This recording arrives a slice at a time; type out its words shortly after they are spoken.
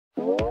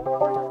Welcome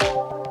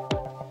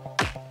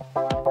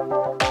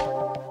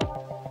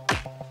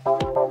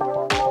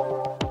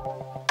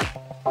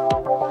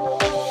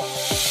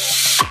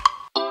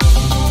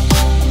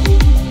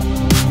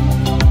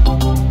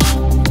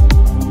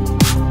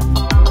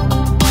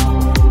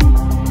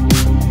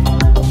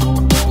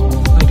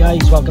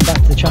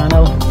back to the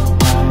channel.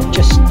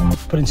 Just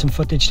putting some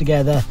footage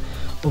together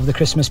over the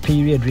Christmas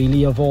period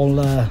really of all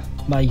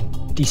my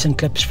decent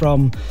clips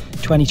from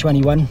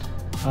 2021.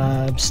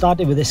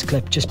 Started with this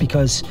clip just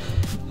because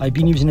I've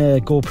been using a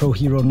GoPro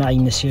Hero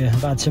 9 this year.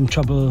 I've had some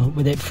trouble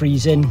with it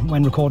freezing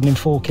when recording in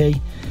 4K,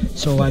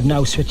 so I've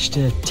now switched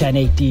to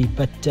 1080,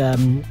 but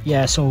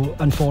yeah, so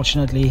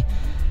unfortunately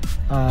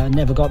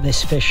never got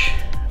this fish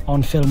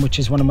on film, which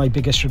is one of my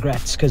biggest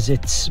regrets because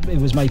it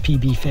was my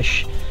PB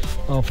fish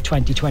of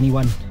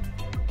 2021.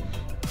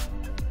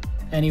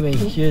 Anyway,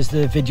 here's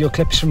the video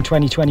clips from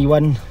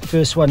 2021.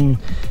 First one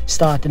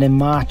starting in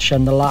March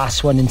and the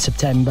last one in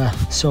September.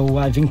 So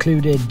I've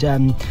included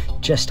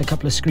just a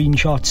couple of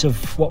screenshots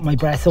of what my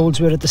breath holds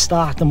were at the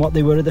start and what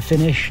they were at the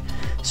finish.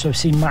 So I've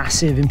seen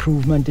massive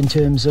improvement in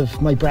terms of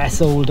my breath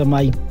hold and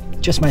my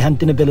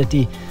hunting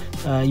ability.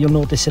 You'll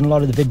notice in a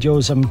lot of the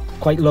videos I'm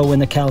quite low in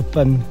the kelp.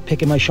 I'm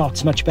picking my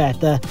shots much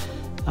better,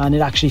 and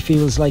it actually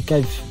feels like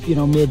I've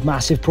made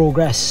massive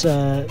progress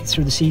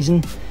through the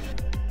season.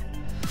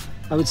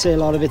 I would say a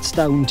lot of it's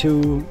down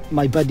to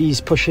my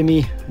buddies pushing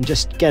me and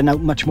just getting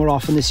out much more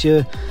often this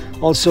year.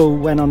 Also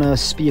went on a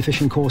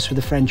spearfishing course with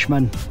a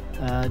Frenchman.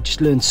 Just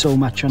learned so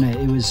much on it.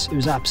 It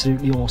was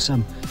absolutely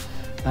awesome.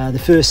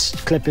 The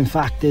first clip, in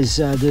fact, is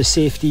the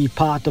safety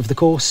part of the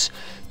course.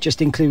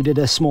 Just included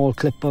a small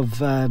clip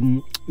of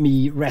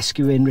me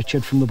rescuing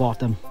Richard from the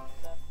bottom.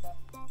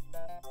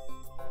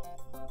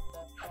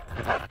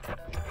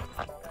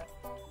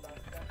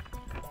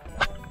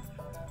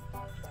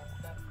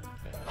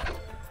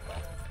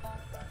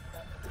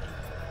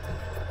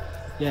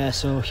 Yeah,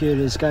 so here it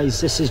is, guys.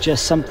 This is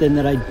just something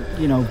that I've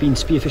been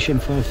spearfishing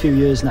for a few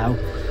years now.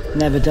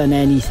 Never done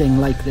anything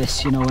like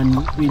this,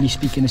 and really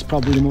speaking, it's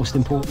probably the most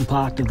important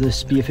part of the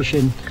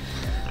spearfishing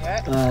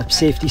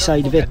safety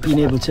side of it, being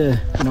able to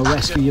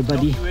rescue your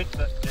buddy.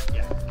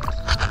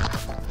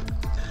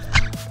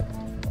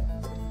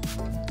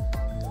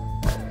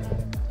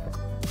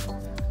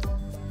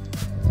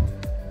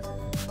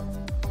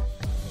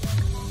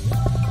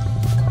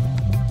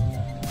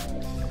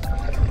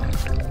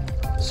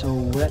 So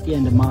we're at the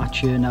end of March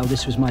here now.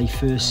 This was my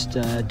first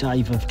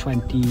dive of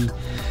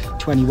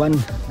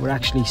 2021. We're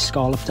actually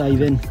scallop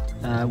diving.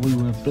 We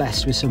were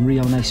blessed with some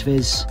real nice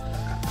viz.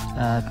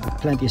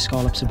 Plenty of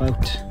scallops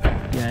about.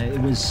 Yeah,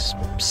 it was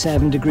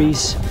 7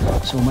 degrees,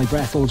 so my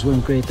breath holds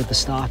weren't great at the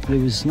start, but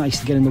it was nice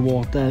to get in the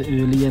water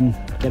early and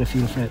get a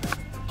feel for it.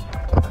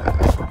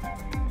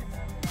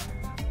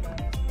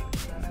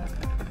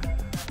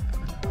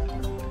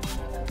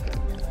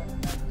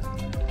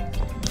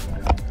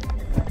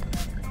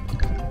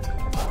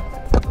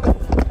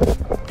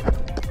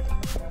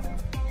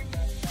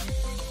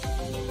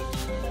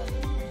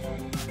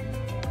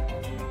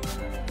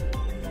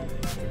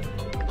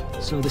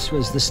 So this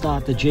was the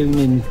start of June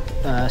in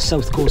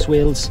South Coast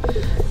Wales.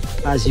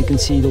 As you can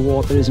see, the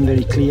water isn't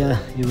very clear.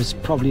 It was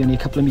probably only a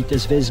couple of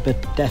meters viz, but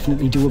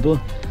definitely doable.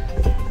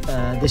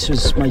 This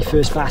was my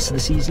first bass of the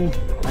season.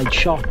 I'd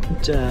shot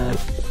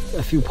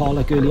a few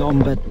pollock early on,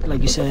 but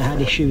like you say, I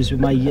had issues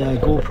with my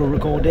GoPro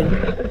recording.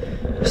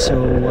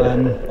 So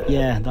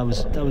yeah, that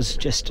was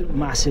just a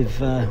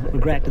massive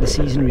regret of the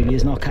season really,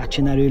 is not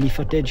catching that early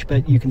footage.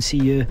 But you can see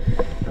here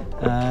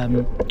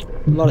a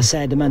lot of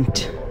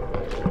sediment,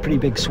 pretty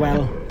big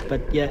swell,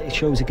 but yeah, it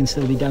shows it can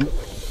still be done.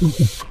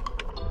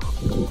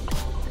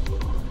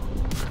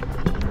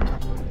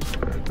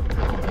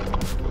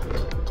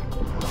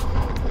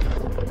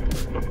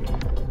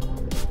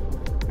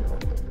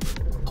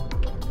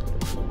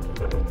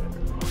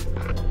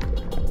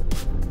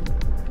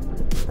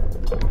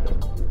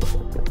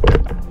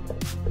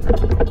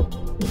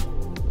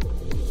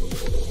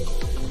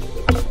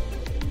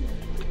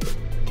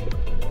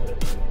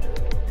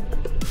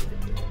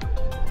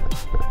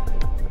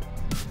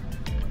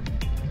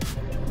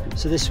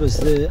 So this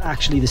was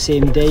actually the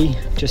same day,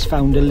 just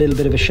found a little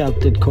bit of a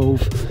sheltered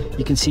cove.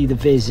 You can see the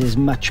viz is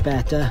much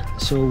better,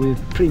 so we're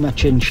pretty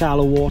much in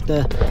shallow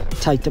water,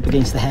 tight up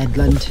against the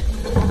headland,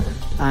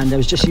 and I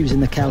was just using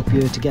the kelp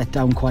here to get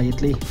down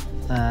quietly.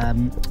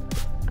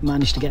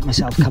 Managed to get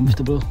myself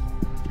comfortable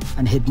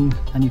and hidden,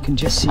 and you can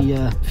just see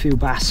a few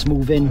bass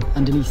moving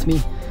underneath me,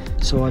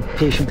 so I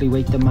patiently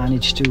waited and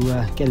managed to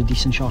get a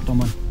decent shot on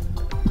one.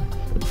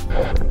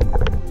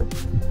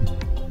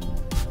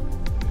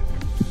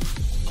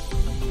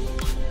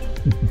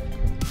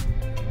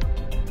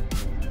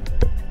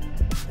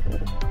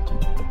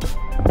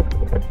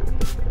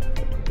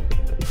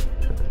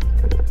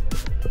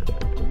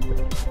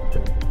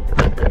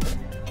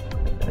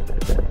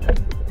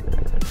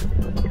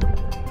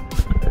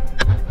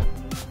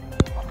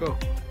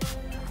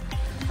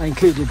 I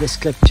included this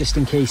clip just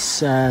in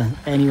case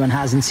anyone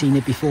hasn't seen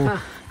it before,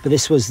 but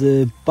this was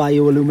the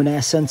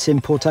bioluminescence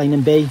in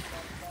Portainen Bay.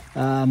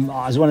 It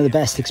was one of the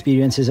best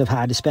experiences I've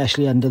had,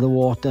 especially under the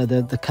water.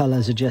 The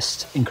colours are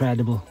just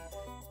incredible.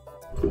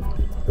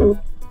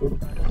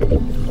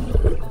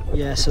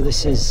 Yeah, so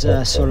this is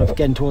sort of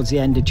getting towards the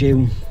end of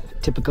June.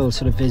 Typical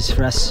sort of viz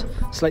for us.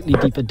 Slightly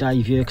deeper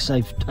dive here because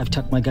I've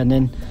tucked my gun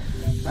in.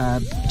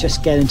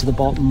 Just getting to the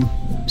bottom,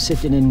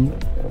 sitting in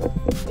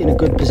a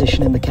good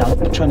position in the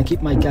kelp, trying to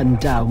keep my gun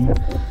down,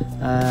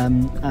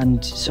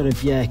 and sort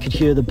of, yeah, I could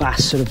hear the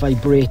bass sort of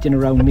vibrating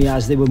around me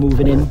as they were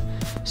moving in,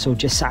 so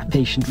just sat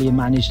patiently and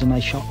managed a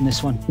nice shot in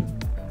this one.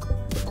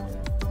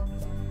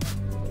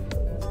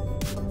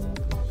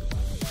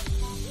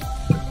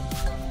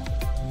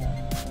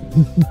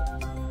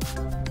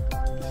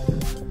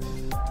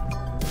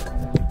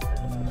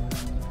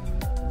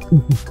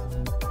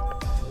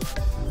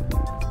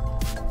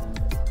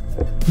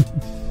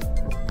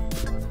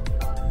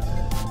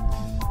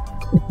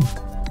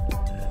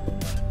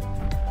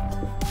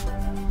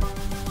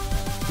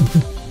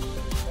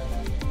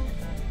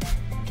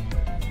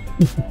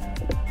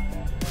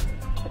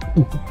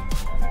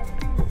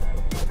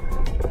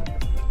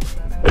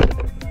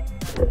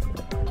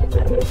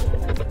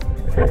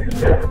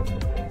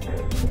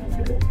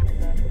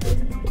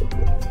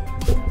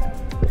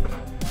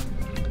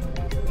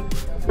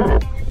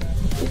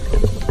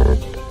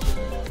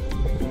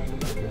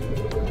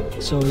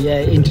 So yeah,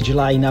 into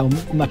July now,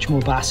 much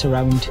more bass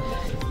around,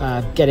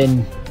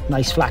 getting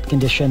nice flat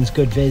conditions,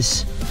 good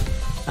viz.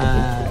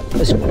 I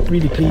was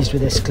really pleased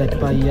with this clip.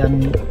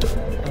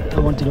 I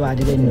wanted to add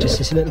it in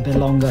just a little bit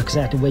longer because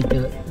I had to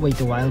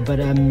wait a while, but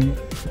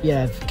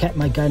yeah, I've kept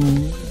my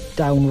gun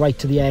down right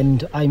to the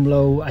end. I'm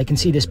low. I can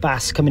see this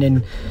bass coming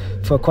in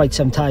for quite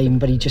some time,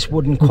 but he just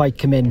wouldn't quite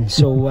come in,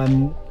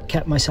 so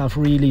kept myself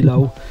really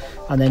low,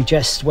 and then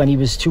just when he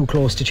was too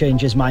close to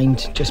change his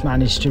mind, just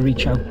managed to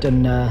reach out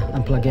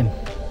and plug him.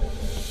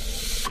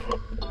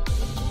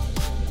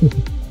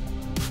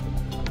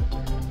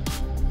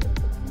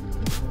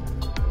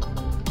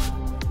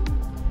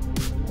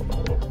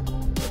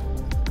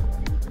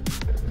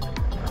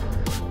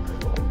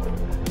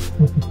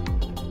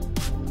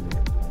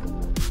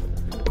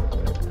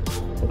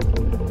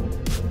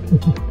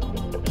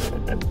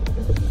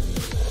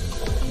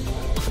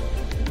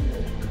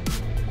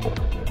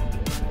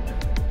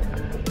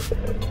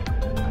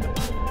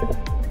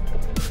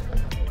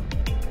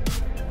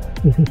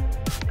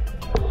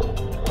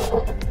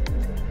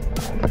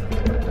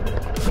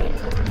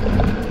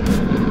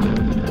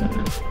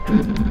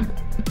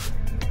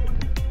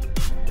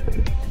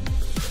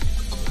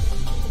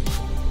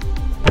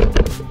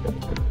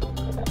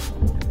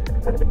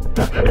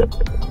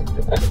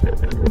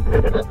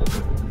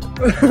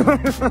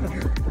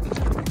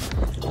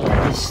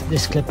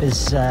 This clip is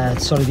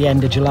sort of the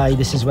end of July.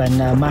 This is when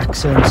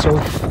Max and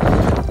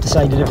Soph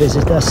decided to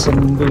visit us,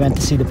 and we went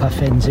to see the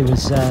puffins. It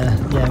was,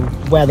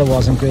 yeah, weather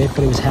wasn't great, but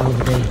it was a hell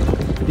of a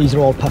day. These are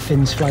all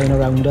puffins flying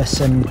around us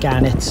and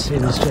gannets.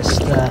 It was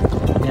just, yeah,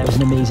 it was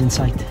an amazing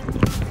sight.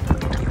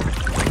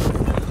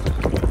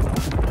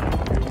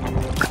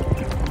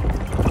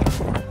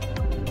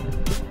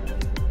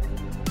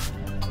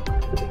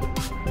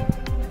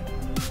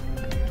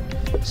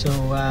 So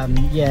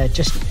yeah,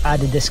 just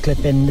added this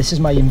clip in. This is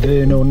my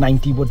Inverno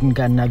 90 wooden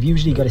gun. I've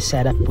usually got it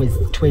set up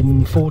with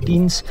twin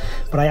 14s,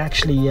 but I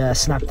actually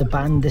snapped the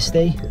band this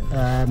day.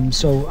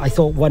 So I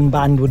thought one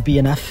band would be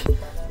enough.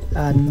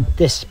 And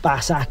this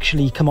bass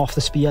actually come off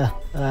the spear.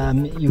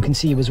 You can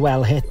see it was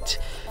well hit.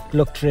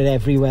 Looked for it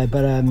everywhere,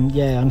 but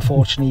yeah,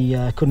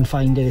 unfortunately couldn't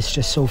find it. It's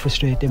just so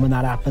frustrating when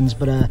that happens,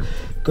 but a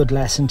good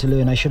lesson to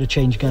learn. I should have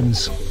changed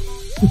guns.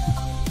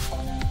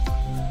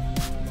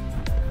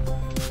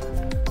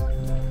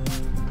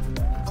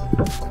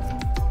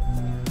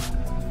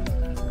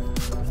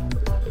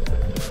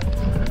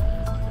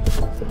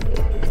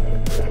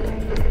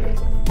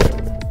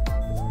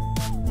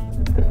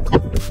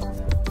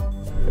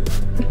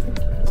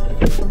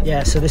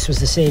 Yeah, so this was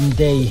the same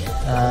day.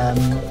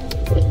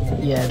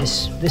 Yeah,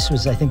 this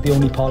was, I think, the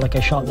only pollock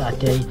I shot that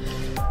day.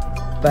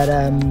 But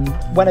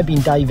when I've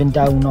been diving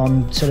down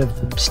on sort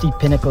of steep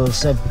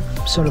pinnacles, I've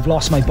sort of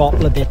lost my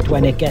bottle a bit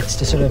when it gets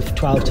to sort of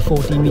 12 to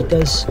 14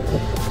 meters.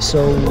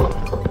 So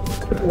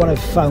what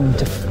I've found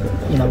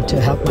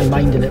to help my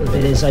mind a little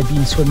bit is I've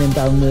been swimming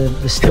down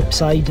the steep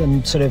side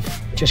and sort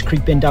of just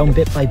creeping down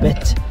bit by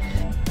bit.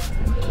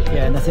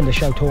 Yeah, nothing to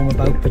shout home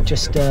about, but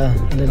just a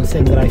little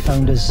thing that I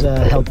found has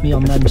helped me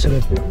on them, sort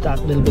of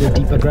that little bit of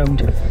deeper ground.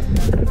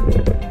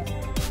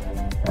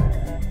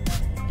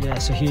 Yeah,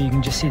 so here you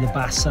can just see the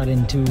bass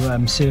starting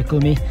to circle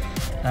me.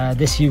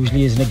 This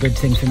usually isn't a good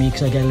thing for me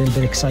because I get a little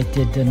bit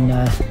excited and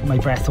my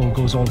breath all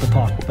goes all the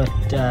pot. But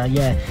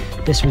yeah,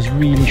 this was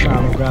really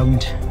shallow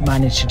ground.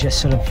 Managed to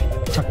just sort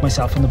of tuck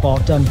myself on the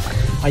bottom.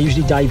 I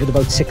usually dive with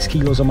about 6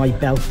 kilos on my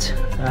belt,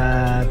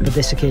 but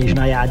this occasion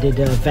I added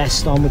a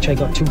vest on which I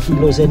got 2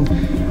 kilos in,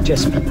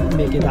 just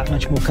make it that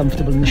much more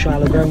comfortable in the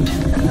shallow ground.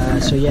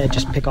 So yeah,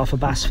 just pick off a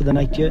bass for the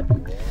night here.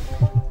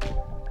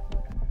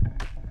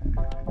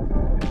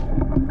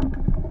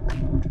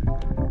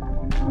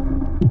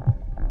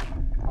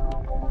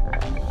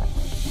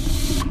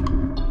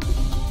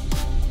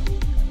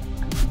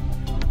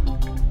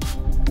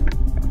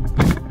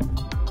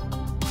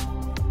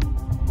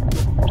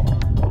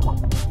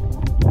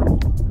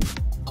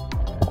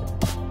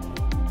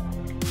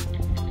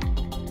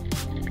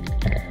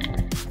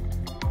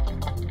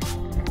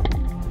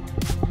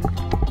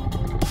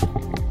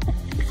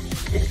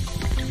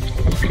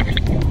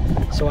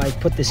 So I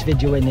put this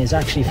video in is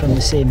actually from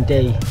the same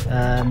day.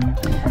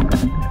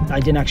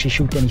 I didn't actually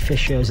shoot any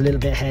fish here. I was a little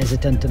bit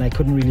hesitant and I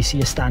couldn't really see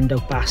a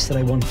standout bass that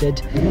I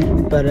wanted.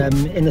 But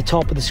in the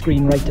top of the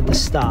screen right at the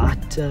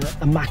start,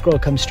 a mackerel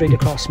comes straight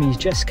across me. He's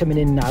just coming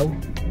in now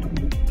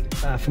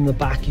from the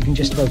back. You can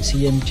just about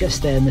see him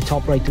just there in the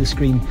top right of the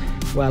screen.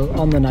 Well,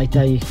 on the night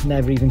I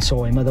never even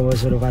saw him,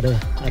 otherwise I would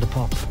have had a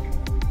pop.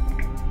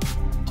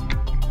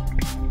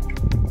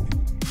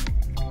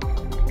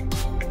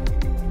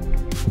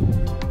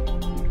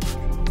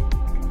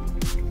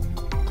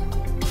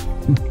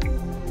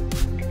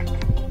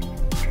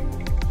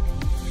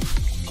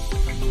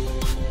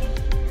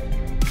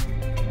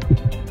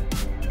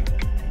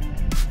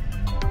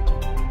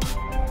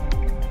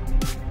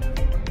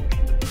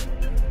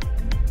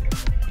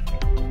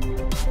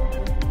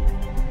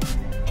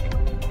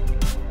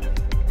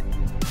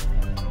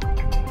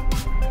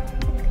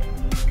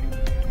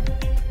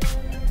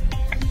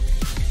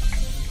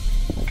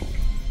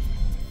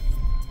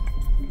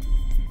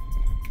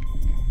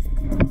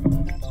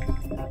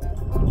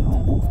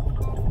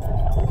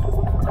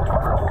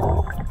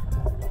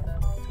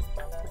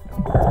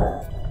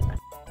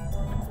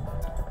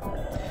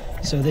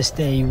 So this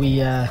day we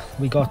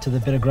got to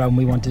the bit of ground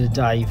we wanted to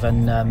dive,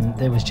 and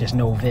there was just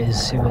no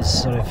viz. It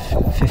was sort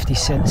of 50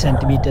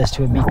 centimetres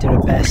to a metre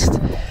at best.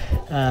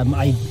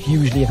 I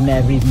usually have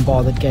never even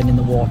bothered getting in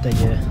the water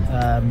here.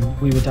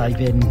 We were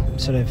diving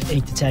sort of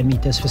 8 to 10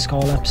 metres for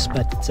scallops,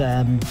 but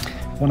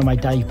one of my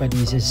dive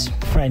buddies is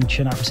French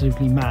and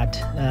absolutely mad,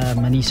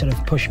 and he sort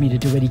of pushed me to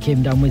do it. He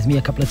came down with me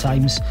a couple of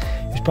times.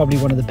 It was probably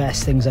one of the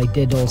best things I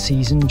did all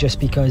season,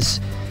 just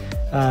because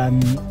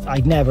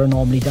I'd never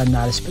normally done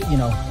that, you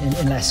know,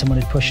 unless someone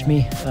had pushed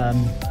me.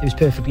 It was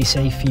perfectly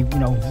safe. He, you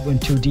know,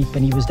 went too deep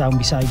and he was down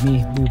beside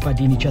me. We were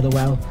buddying each other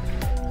well.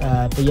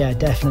 But yeah,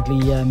 definitely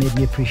made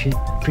me appreciate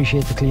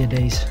the clear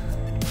days.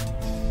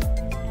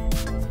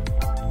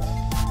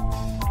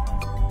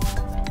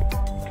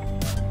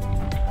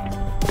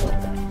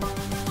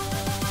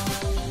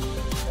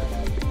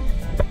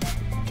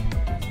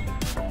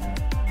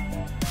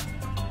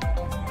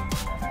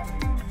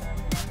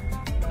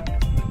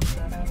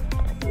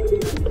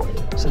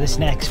 So this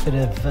next bit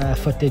of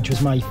footage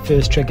was my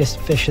first trigger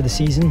fish of the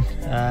season.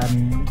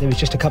 There was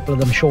just a couple of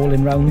them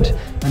shoaling round.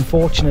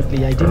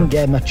 Unfortunately, I didn't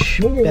get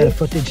much better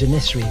footage than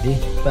this really,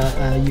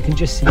 but you can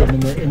just see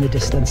them in the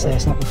distance there.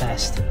 It's not the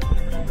best.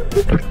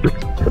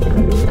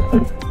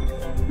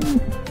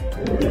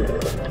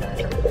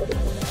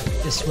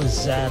 This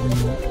was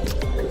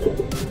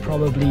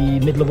probably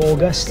middle of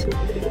August,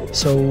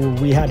 so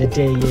we had a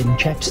day in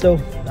Chepstow,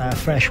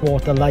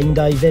 freshwater line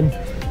diving.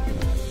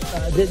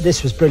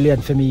 This was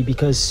brilliant for me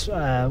because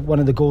one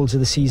of the goals of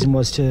the season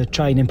was to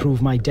try and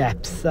improve my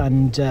depth,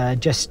 and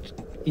just,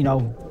 you know,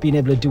 being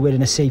able to do it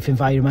in a safe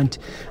environment.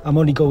 I'm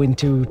only going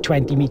to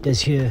 20 metres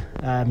here,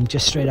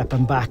 just straight up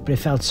and back, but it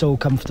felt so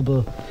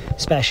comfortable,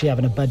 especially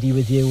having a buddy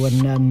with you.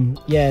 And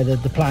yeah, the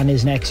plan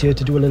is next year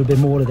to do a little bit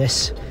more of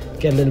this,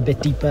 get a little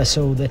bit deeper,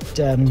 so that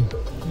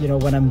you know,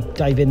 when I'm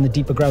diving the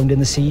deeper ground in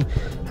the sea,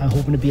 I'm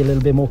hoping to be a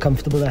little bit more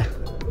comfortable there.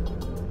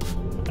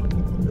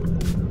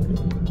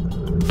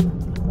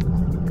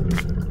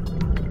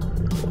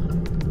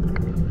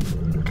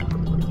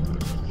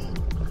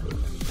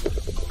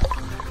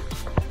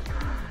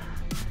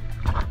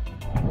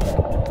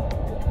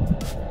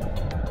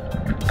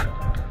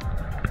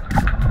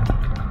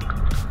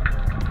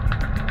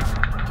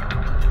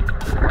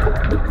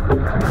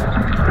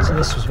 So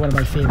this was one of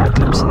my favourite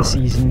clips of the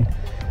season.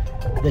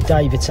 The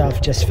dive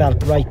itself just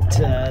felt right,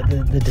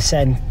 the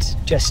descent,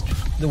 just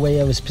the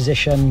way I was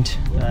positioned.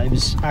 It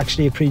was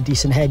actually a pretty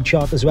decent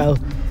headshot as well.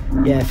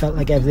 Yeah, it felt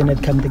like everything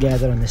had come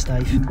together on this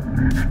dive.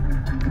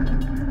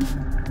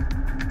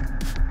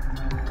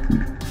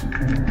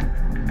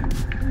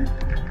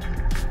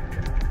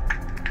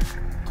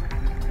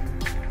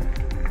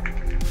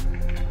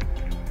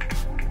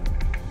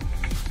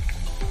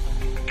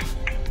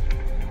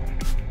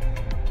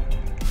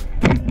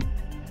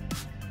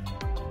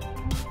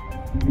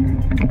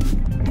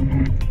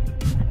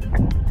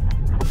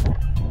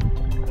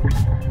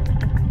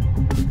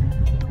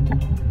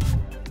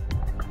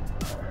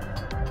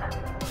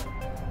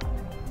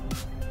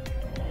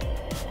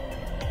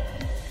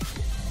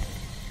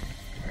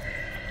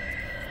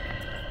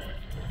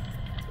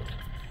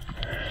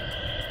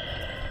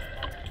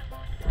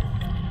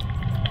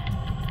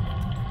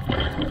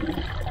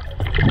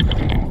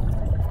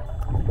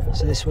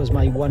 So this was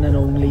my one and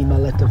only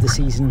mullet of the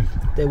season.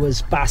 There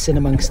was bass in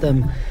amongst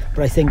them,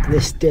 but I think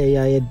this day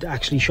I had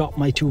actually shot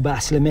my 2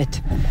 bass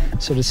limit,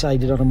 so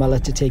decided on a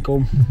mullet to take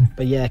home.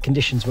 But yeah,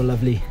 conditions were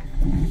lovely.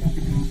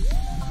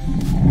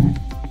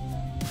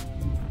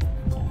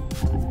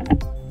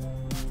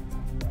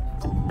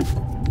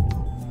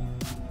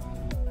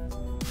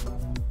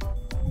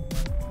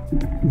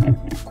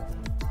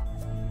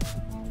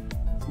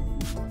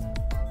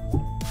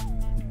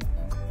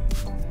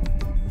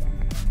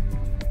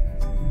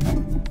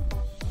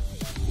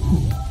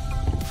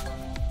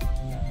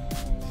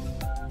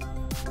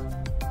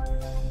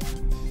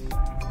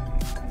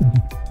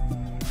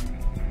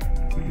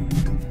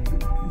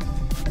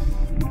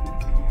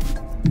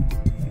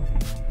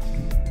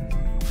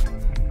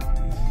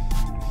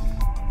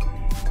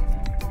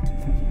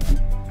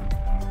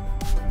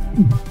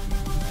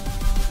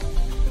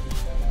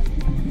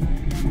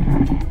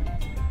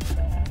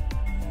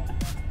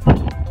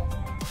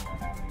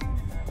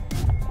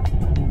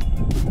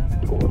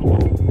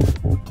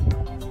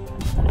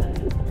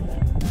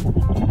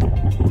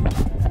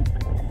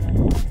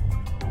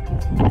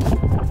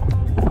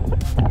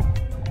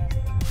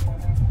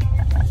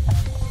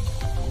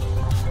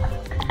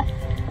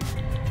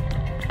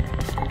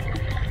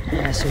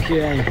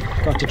 here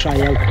I got to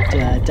try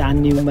out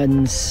Dan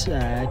Newman's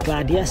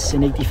Gladius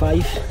in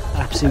 85.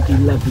 Absolutely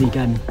lovely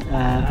gun.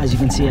 As you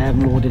can see, I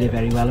haven't loaded it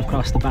very well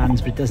across the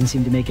bands, but it doesn't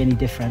seem to make any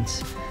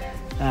difference.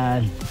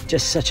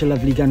 Just such a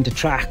lovely gun to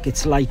track.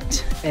 It's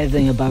light,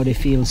 everything about it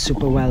feels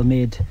super well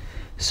made.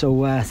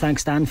 So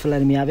thanks Dan for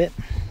letting me have it.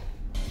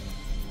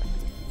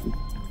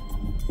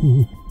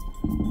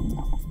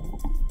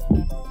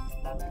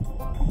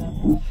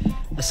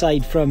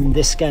 Aside from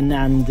this gun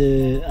and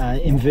the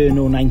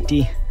Inverno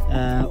 90,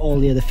 all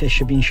the other fish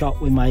have been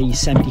shot with my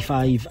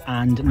 75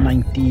 and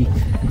 90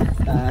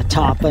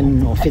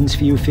 tarpon or fins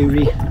for you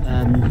Fury.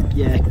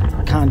 Yeah,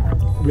 can't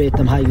rate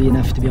them highly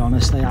enough, to be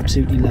honest. I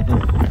absolutely love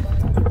them.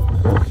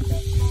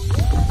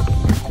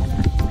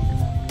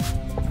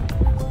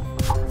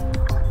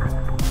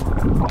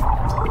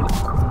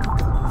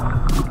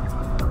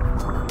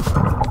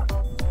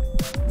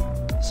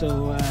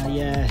 So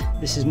yeah,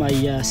 this is my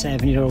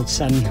 7-year-old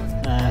son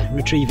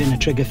retrieving a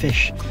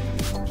triggerfish.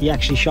 He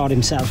actually shot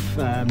himself.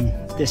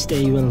 This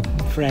day will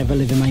forever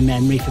live in my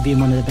memory for being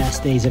one of the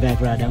best days I've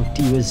ever had out.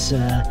 He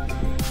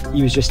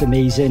was just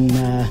amazing.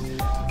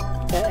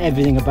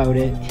 Everything about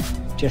it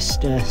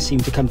just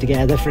seemed to come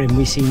together for him.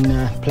 We've seen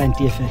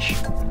plenty of fish.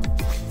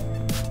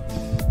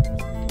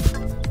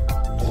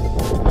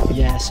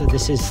 Yeah, so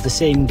this is the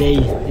same day,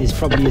 is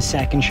probably his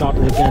second shot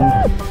of the gun,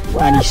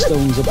 and he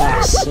stones a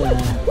bass.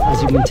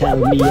 As you can tell,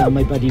 me and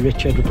my buddy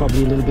Richard were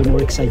probably a little bit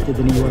more excited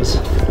than he was.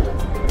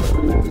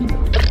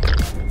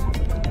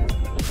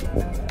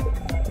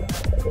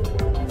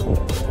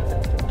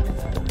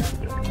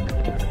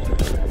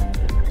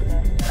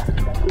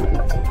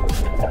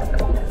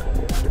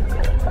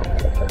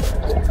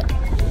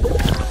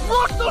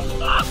 What the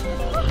fuck?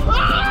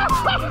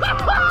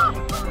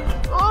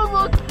 Oh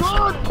my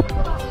god!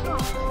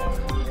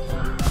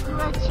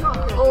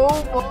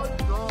 Oh my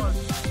god!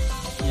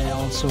 Yeah,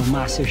 also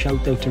massive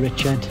shout out to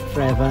Richard,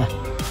 forever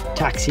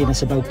taxiing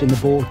us about in the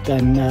boat.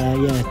 And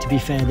yeah, to be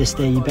fair, this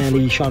day he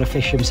barely shot a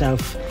fish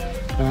himself.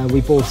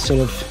 We both sort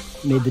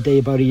of made the day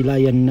about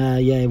Eli, and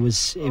yeah, it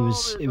was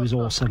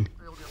awesome.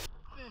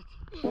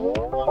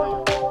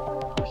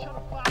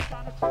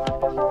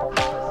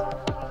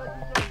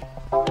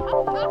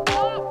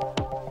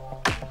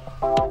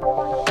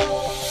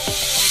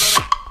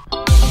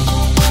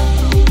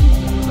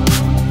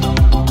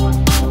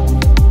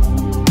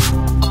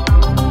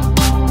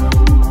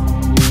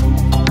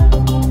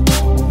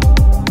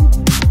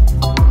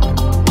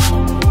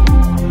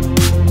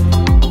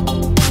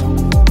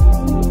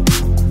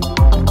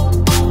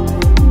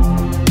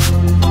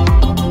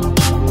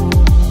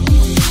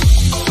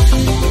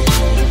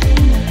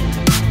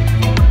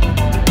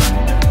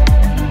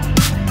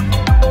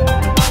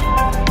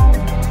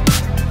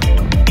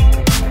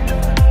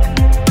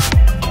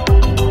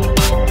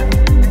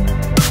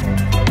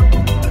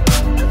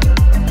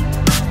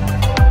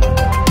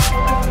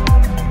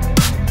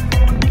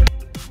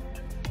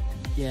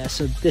 Yeah,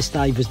 so this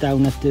dive was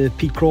down at the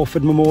Pete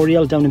Crawford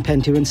Memorial down in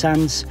Pentuan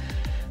Sands.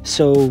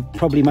 So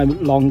probably my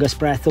longest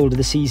breath hold of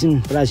the season,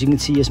 but as you can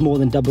see, it's more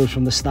than doubled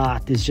from the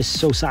start. It's just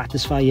so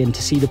satisfying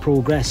to see the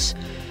progress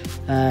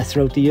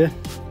throughout the year.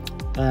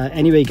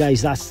 Anyway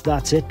guys,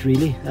 that's it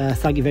really.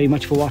 Thank you very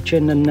much for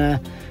watching, and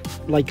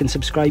like and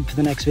subscribe for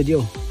the next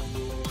video.